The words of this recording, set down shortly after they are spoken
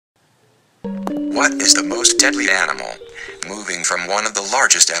What is the most deadly animal? Moving from one of the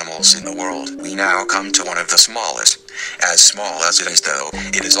largest animals in the world, we now come to one of the smallest. As small as it is though,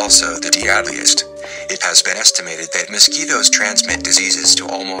 it is also the deadliest. It has been estimated that mosquitoes transmit diseases to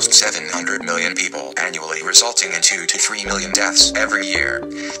almost 700 million people annually, resulting in 2 to 3 million deaths every year.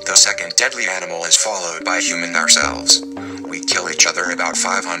 The second deadly animal is followed by human ourselves. We kill each other about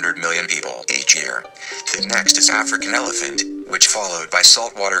 500 million people each year. The next is African elephant, which followed by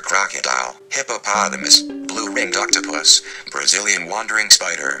saltwater crocodile, hippopotamus, blue-ringed octopus, Brazilian wandering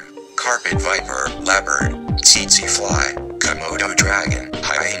spider, carpet viper, leopard, tsetse fly, Komodo dragon,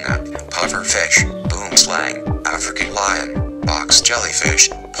 hyena, pufferfish, boomslang, African lion, box jellyfish,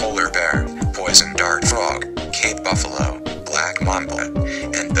 polar bear, poison dart frog, Cape buffalo, black mamba,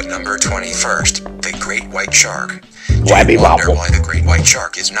 and the number 21st, the great white shark. Do you wonder why the great white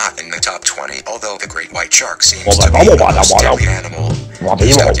shark is not in the top 20? Although the great white shark seems to be the most deadly animal,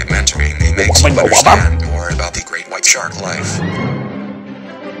 this documentary may make you understand more about the great white shark life.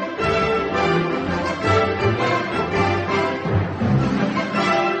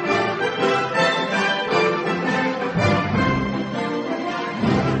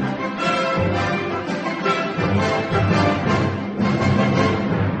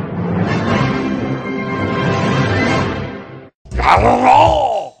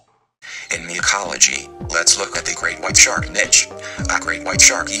 In ecology, let's look at the great white shark niche. A great white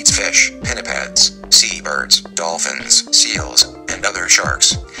shark eats fish, pinnipeds, seabirds, dolphins, seals, and other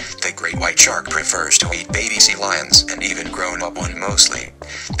sharks. The great white shark prefers to eat baby sea lions and even grown-up ones mostly.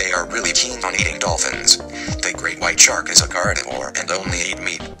 They are really keen on eating dolphins. The great white shark is a carnivore and only eat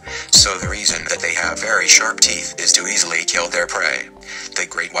meat. So the reason that they have very sharp teeth is to easily kill their prey. The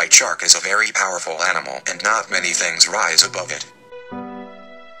great white shark is a very powerful animal and not many things rise above it.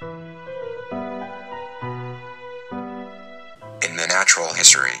 In the natural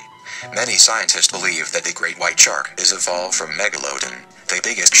history, many scientists believe that the great white shark is evolved from Megalodon, the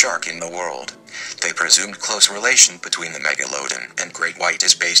biggest shark in the world. They presumed close relation between the Megalodon and great white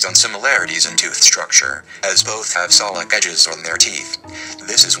is based on similarities in tooth structure, as both have saw-like edges on their teeth.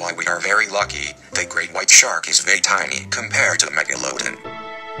 This is why we are very lucky. The great white shark is very tiny compared to Megalodon.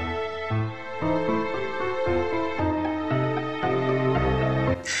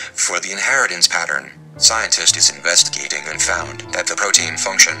 For the inheritance pattern, scientists is investigating and found that the protein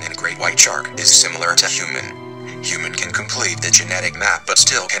function in great white shark is similar to human. Human can complete the genetic map but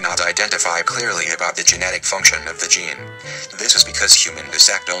still cannot identify clearly about the genetic function of the gene. This is because human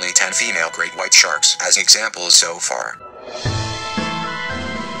dissect only 10 female great white sharks as examples so far.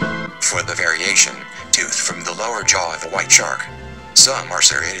 For the variation, tooth from the lower jaw of a white shark. Some are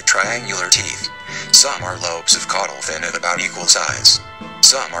serrated triangular teeth. Some are lobes of caudal fin at about equal size.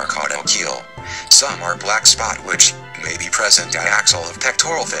 Some are caudal keel. Some are black spot which may be present at axle of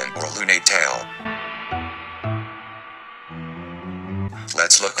pectoral fin or lunate tail.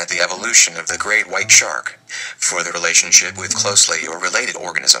 Let's look at the evolution of the great white shark. For the relationship with closely or related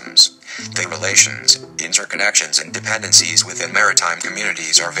organisms, the relations, interconnections and dependencies within maritime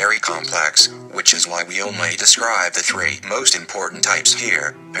communities are very complex, which is why we only describe the 3 most important types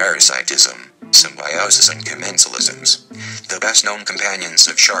here: parasitism, symbiosis and commensalisms. The best known companions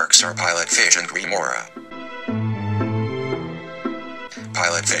of sharks are pilotfish and remora.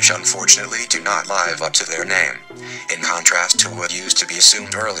 Pilotfish unfortunately do not live up to their name. In contrast to what used to be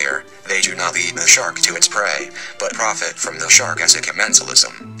assumed earlier, they do not eat the shark to its prey, but profit from the shark as a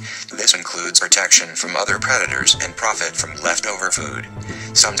commensalism. This includes protection from other predators and profit from leftover food.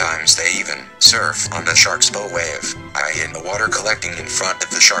 Sometimes they even surf on the shark's bow wave, i.e. in the water collecting in front of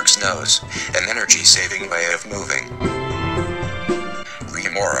the shark's nose, an energy-saving way of moving.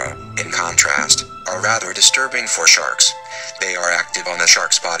 Remora, in contrast, are rather disturbing for sharks. They are active on the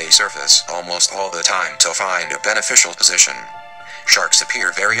shark's body surface almost all the time to find a beneficial position. Sharks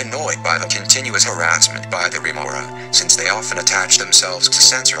appear very annoyed by the continuous harassment by the remora, since they often attach themselves to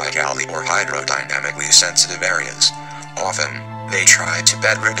sensorically or hydrodynamically sensitive areas. Often, they try to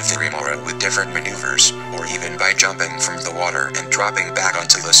get rid of the remora with different maneuvers, or even by jumping from the water and dropping back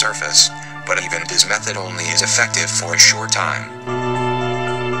onto the surface, but even this method only is effective for a short time.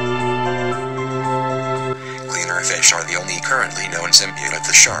 Cleaner fish are the only currently known symbiote of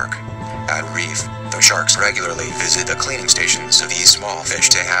the shark. At Reef, the sharks regularly visit the cleaning stations of these small fish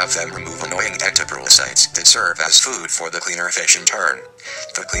to have them remove annoying ectoparasites that serve as food for the cleaner fish in turn.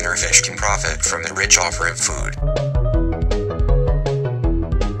 The cleaner fish can profit from the rich offer of food.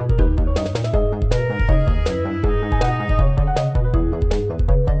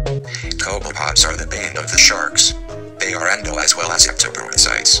 Copepods are the bane of the sharks. They are endo as well as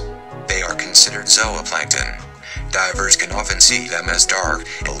ectoparasites. They are considered zooplankton. Divers can often see them as dark,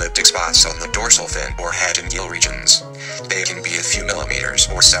 elliptical elliptic spots on the dorsal fin or head and gill regions. They can be a few millimeters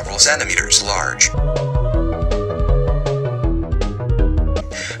or several centimeters large.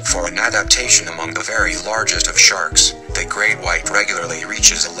 For an adaptation among the very largest of sharks, the great white regularly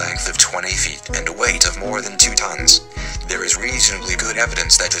reaches a length of 20 feet and a weight of more than 2 tons. There is reasonably good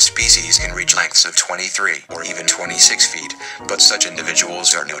evidence that the species can reach lengths of 23 or even 26 feet, but such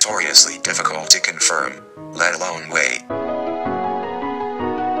individuals are notoriously difficult to confirm, let alone weigh.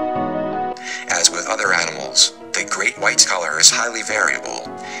 As with other animals, the great white's color is highly variable.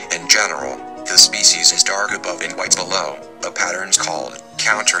 In general, the species is dark above and white below, a pattern called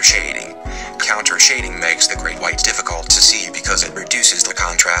counter-shading. Counter-shading makes the great white difficult to see because it reduces the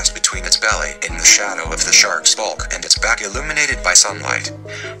contrast between its belly in the shadow of the shark's bulk and its back illuminated by sunlight.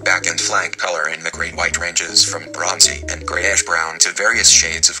 Back and flank color in the great white ranges from bronzy and grayish-brown to various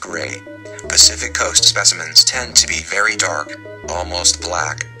shades of gray. Pacific coast specimens tend to be very dark, almost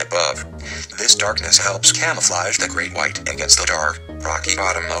black, above. This darkness helps camouflage the great white against the dark, rocky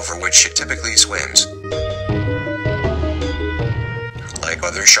bottom over which it typically swims. Like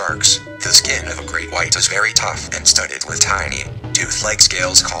other sharks, the skin of a great white is very tough and studded with tiny, tooth-like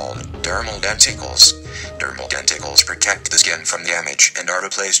scales called dermal denticles. Dermal denticles protect the skin from damage and are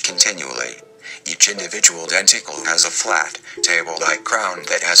replaced continually. Each individual denticle has a flat, table-like crown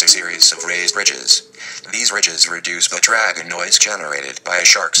that has a series of raised ridges. These ridges reduce the drag and noise generated by a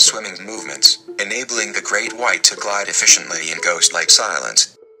shark's swimming movements, enabling the great white to glide efficiently in ghost-like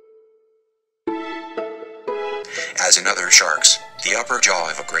silence. As in other sharks, the upper jaw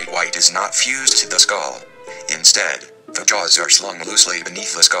of a great white is not fused to the skull. Instead, the jaws are slung loosely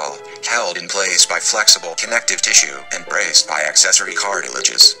beneath the skull, held in place by flexible connective tissue and braced by accessory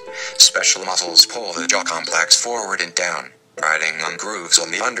cartilages. Special muscles pull the jaw complex forward and down, riding on grooves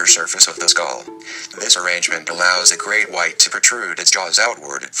on the undersurface of the skull. This arrangement allows the great white to protrude its jaws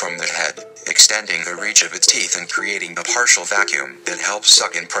outward from the head, extending the reach of its teeth and creating a partial vacuum that helps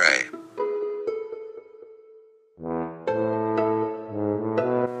suck in prey.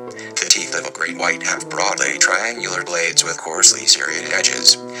 The teeth of a great white have broadly triangular blades with coarsely serrated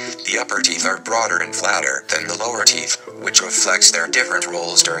edges. The upper teeth are broader and flatter than the lower teeth, which reflects their different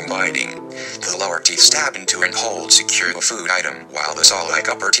roles during biting. The lower teeth stab into and hold secure the food item, while the saw-like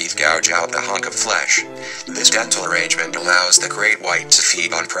upper teeth gouge out the hunk of flesh. This dental arrangement allows the great white to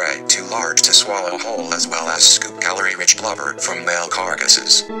feed on prey too large to swallow whole as well as scoop calorie-rich blubber from male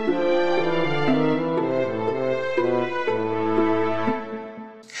carcasses.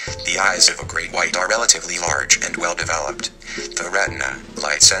 The eyes of a great white are relatively large and well-developed. The retina,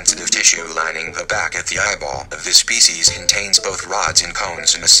 light-sensitive tissue lining the back of the eyeball of this species, contains both rods and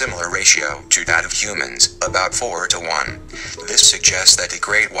cones in a similar ratio to that of humans, about 4 to 1. This suggests that the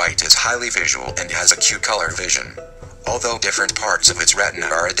great white is highly visual and has acute color vision. Although different parts of its retina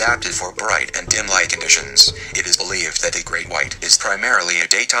are adapted for bright and dim light conditions, it is believed that the great white is primarily a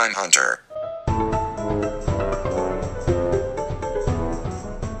daytime hunter.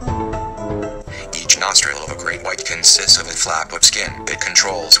 Each nostril of a great white consists of a flap of skin that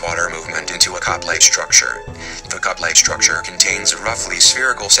controls water movement into a cup-like structure. The cup-like structure contains a roughly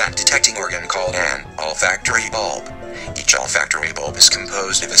spherical scent-detecting organ called an olfactory bulb. Each olfactory bulb is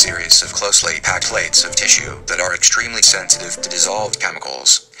composed of a series of closely packed plates of tissue that are extremely sensitive to dissolved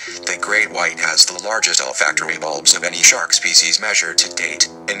chemicals. The great white has the largest olfactory bulbs of any shark species measured to date,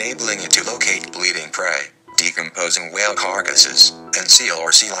 enabling it to locate bleeding prey, decomposing whale carcasses, and seal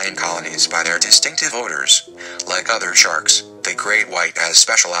or sea lion colonies by their distinctive odors. Like other sharks, the great white has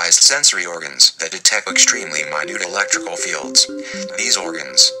specialized sensory organs that detect extremely minute electrical fields. These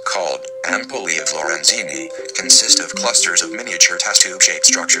organs, called ampullae of Lorenzini, consist of clusters of miniature test tube-shaped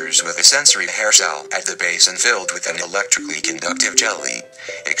structures with a sensory hair cell at the base and filled with an electrically conductive jelly.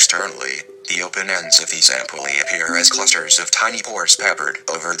 Externally, the open ends of these ampullae appear as clusters of tiny pores peppered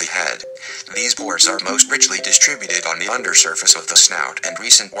over the head. These pores are most richly distributed on the undersurface of the snout, and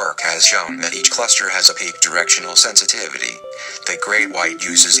recent work has shown that each cluster has a peak directional sensitivity. The great white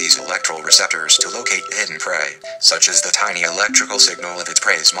uses these electrical receptors to locate hidden prey, such as the tiny electrical signal of its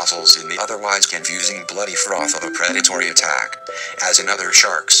prey's muscles in the otherwise confusing bloody froth of a predatory attack. As in other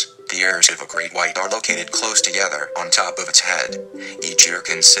sharks, the ears of a great white are located close together on top of its head. Each ear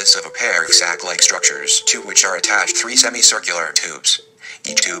consists of a pair of sac-like structures to which are attached 3 semicircular tubes.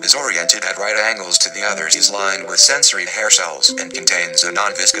 Each tube is oriented at right angles to the others, is lined with sensory hair cells, and contains a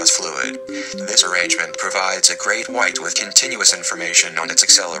non-viscous fluid. This arrangement provides a great white with continuous information on its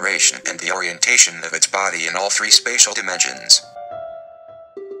acceleration and the orientation of its body in all 3 spatial dimensions.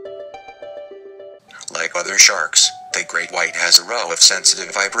 Like other sharks, the great white has a row of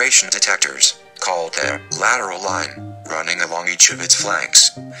sensitive vibration detectors, called their lateral line, running along each of its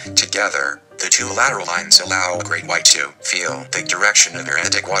flanks. Together, the two lateral lines allow a great white to feel the direction of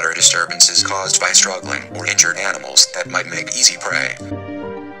erratic water disturbances caused by struggling or injured animals that might make easy prey.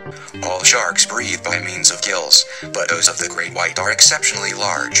 All sharks breathe by means of gills, but those of the great white are exceptionally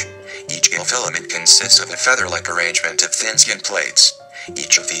large. Each gill filament consists of a feather-like arrangement of thin skin plates.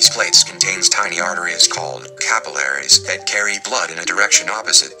 Each of these plates contains tiny arteries called capillaries that carry blood in a direction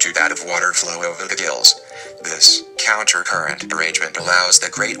opposite to that of water flow over the gills. This counter-current arrangement allows the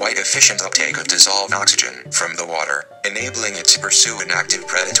great white efficient uptake of dissolved oxygen from the water, enabling it to pursue an active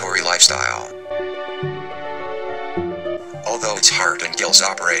predatory lifestyle. Although its heart and gills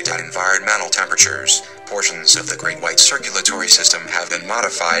operate at environmental temperatures, portions of the great white's circulatory system have been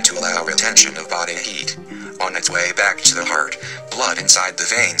modified to allow retention of body heat. On its way back to the heart, blood inside the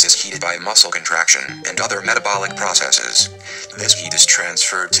veins is heated by muscle contraction and other metabolic processes. This heat is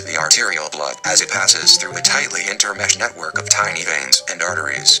transferred to the arterial blood as it passes through a tightly intermeshed network of tiny veins and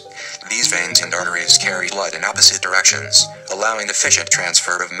arteries. These veins and arteries carry blood in opposite directions, allowing efficient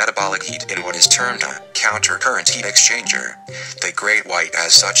transfer of metabolic heat in what is termed a counter-current heat exchanger. The great white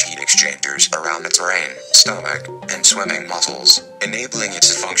has such heat exchangers around its brain, stomach, and swimming muscles, enabling it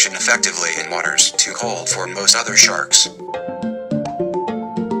to function effectively in waters too cold for most other sharks.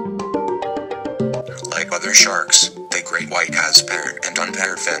 Like other sharks, the great white has paired and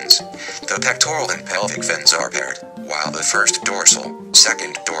unpaired fins. The pectoral and pelvic fins are paired, while the first dorsal,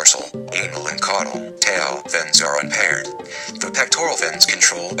 second dorsal, anal and caudal tail fins are unpaired. The pectoral fins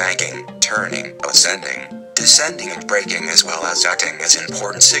control banking, turning, ascending, descending and braking, as well as acting as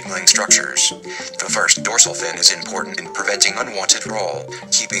important signaling structures. The first dorsal fin is important in preventing unwanted roll,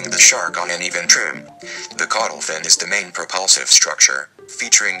 keeping the shark on an even trim. The caudal fin is the main propulsive structure,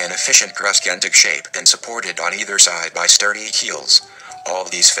 featuring an efficient crescentic shape and supported on either side by sturdy keels. All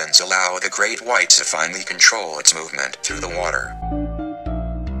these fins allow the great white to finely control its movement through the water.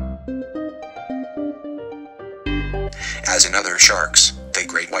 As in other sharks, the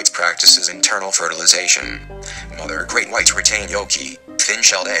great white practices internal fertilization. Mother great whites retain yolky,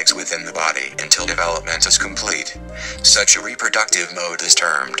 thin-shelled eggs within the body until development is complete. Such a reproductive mode is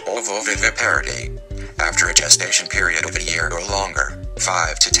termed ovoviviparity. After a gestation period of a year or longer,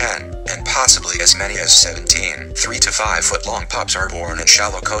 5 to 10, and possibly as many as 17, 3 to 5 foot long pups are born in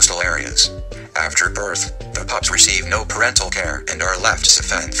shallow coastal areas. After birth, the pups receive no parental care and are left to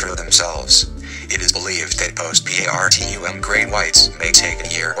fend for themselves. It is believed that post-partum great whites may take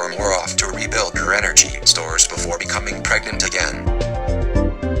a year or more off to rebuild their energy stores before becoming pregnant again.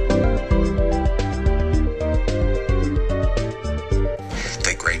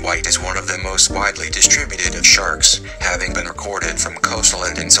 The great white is one of the most widely distributed of sharks, having been recorded from coastal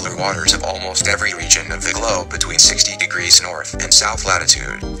and insular waters of almost every region of the globe between 60 degrees north and south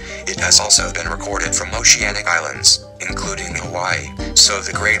latitude. It has also been recorded from oceanic islands, including Hawaii, so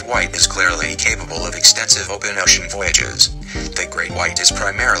the great white is clearly capable of extensive open ocean voyages. The great white is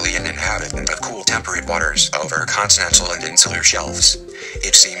primarily an inhabitant of cool temperate waters over continental and insular shelves.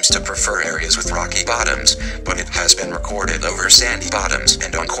 It seems to prefer areas with rocky bottoms, but it has been recorded over sandy bottoms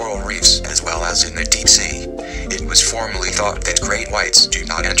and on coral reefs as well as in the deep sea. It was formerly thought that great whites do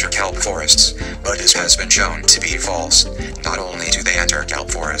not enter kelp forests, but this has been shown to be false. Not only do they enter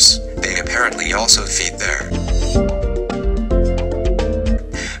kelp forests, they apparently also feed there.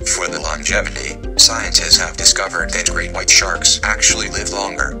 For the longevity, scientists have discovered that great white sharks actually live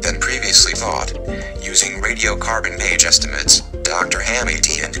longer than previously thought. Using radiocarbon age estimates, Dr.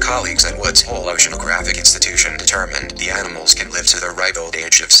 Hamady and colleagues at Woods Hole Oceanographic Institution determined the animals can live to the ripe old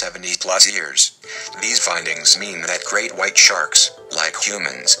age of 70 plus years. These findings mean that great white sharks, like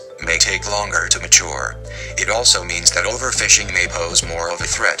humans, may take longer to mature. It also means that overfishing may pose more of a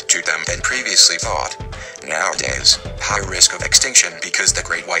threat to them than previously thought. Nowadays, high risk of extinction because the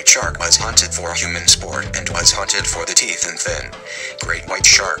great white shark was hunted for human sport and was hunted for the teeth and fin. Great white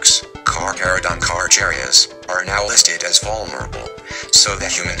sharks, Carcharodon Carcharias, are now listed as vulnerable, so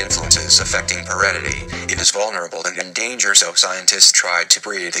that human influences affecting heredity, it is vulnerable and in danger, so scientists tried to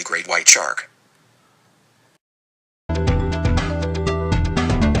breed the great white shark.